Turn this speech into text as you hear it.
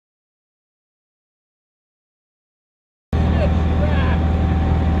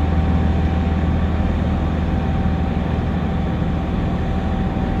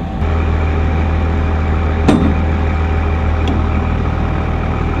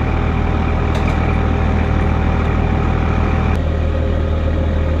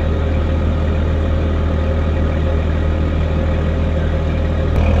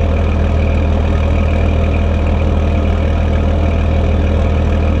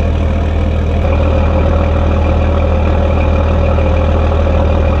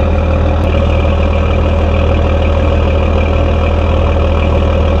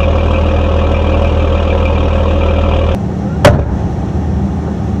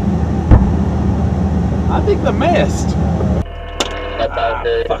I think the mast.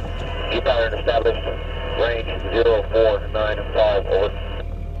 Fuck. You pattern established. Range 0495 over.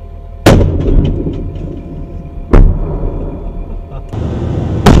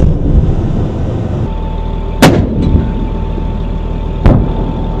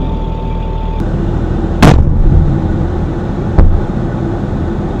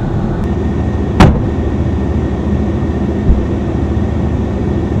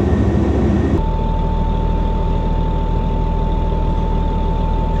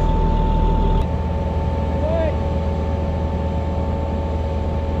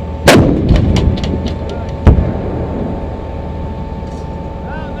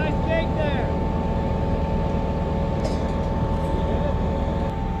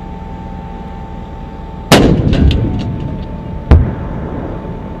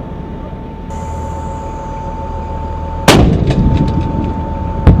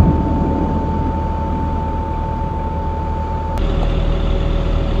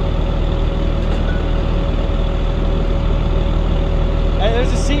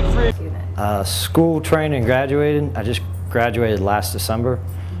 School, trained, and graduated. I just graduated last December.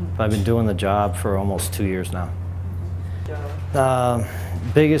 But I've been doing the job for almost 2 years now.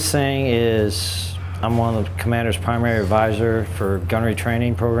 Biggest thing is I'm one of the commander's primary advisor for gunnery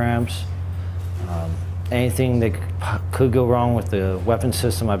training programs. Anything that could go wrong with the weapon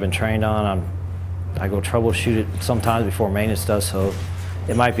system I've been trained on, I go troubleshoot it sometimes before maintenance does, so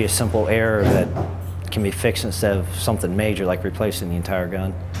it might be a simple error that can be fixed instead of something major like replacing the entire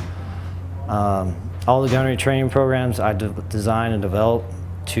gun. All the gunnery training programs I design and develop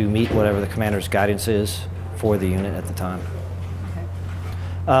to meet whatever the commander's guidance is for the unit at the time.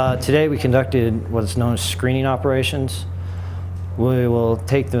 Today we conducted what's known as screening operations. We will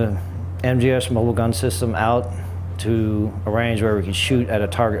take the MGS Mobile Gun System out to a range where we can shoot at a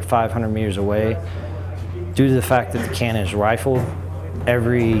target 500 meters away. Due to the fact that the cannon is rifled,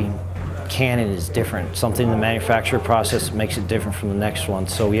 every cannon is different. Something in the manufacturer process makes it different from the next one,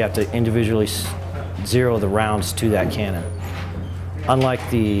 so we have to individually zero the rounds to that cannon.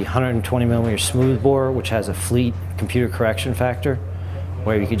 Unlike the 120mm smoothbore, which has a fleet computer correction factor,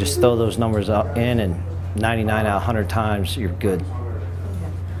 where you can just throw those numbers up in and 99 out of 100 times you're good.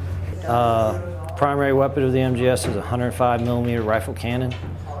 The primary weapon of the MGS is a 105mm rifle cannon.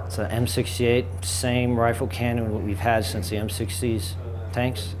 It's an M68, same rifle cannon we've had since the M60s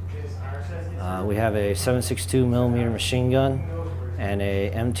tanks. We have a 7.62mm machine gun and a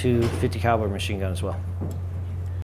M2 50 caliber machine gun as well.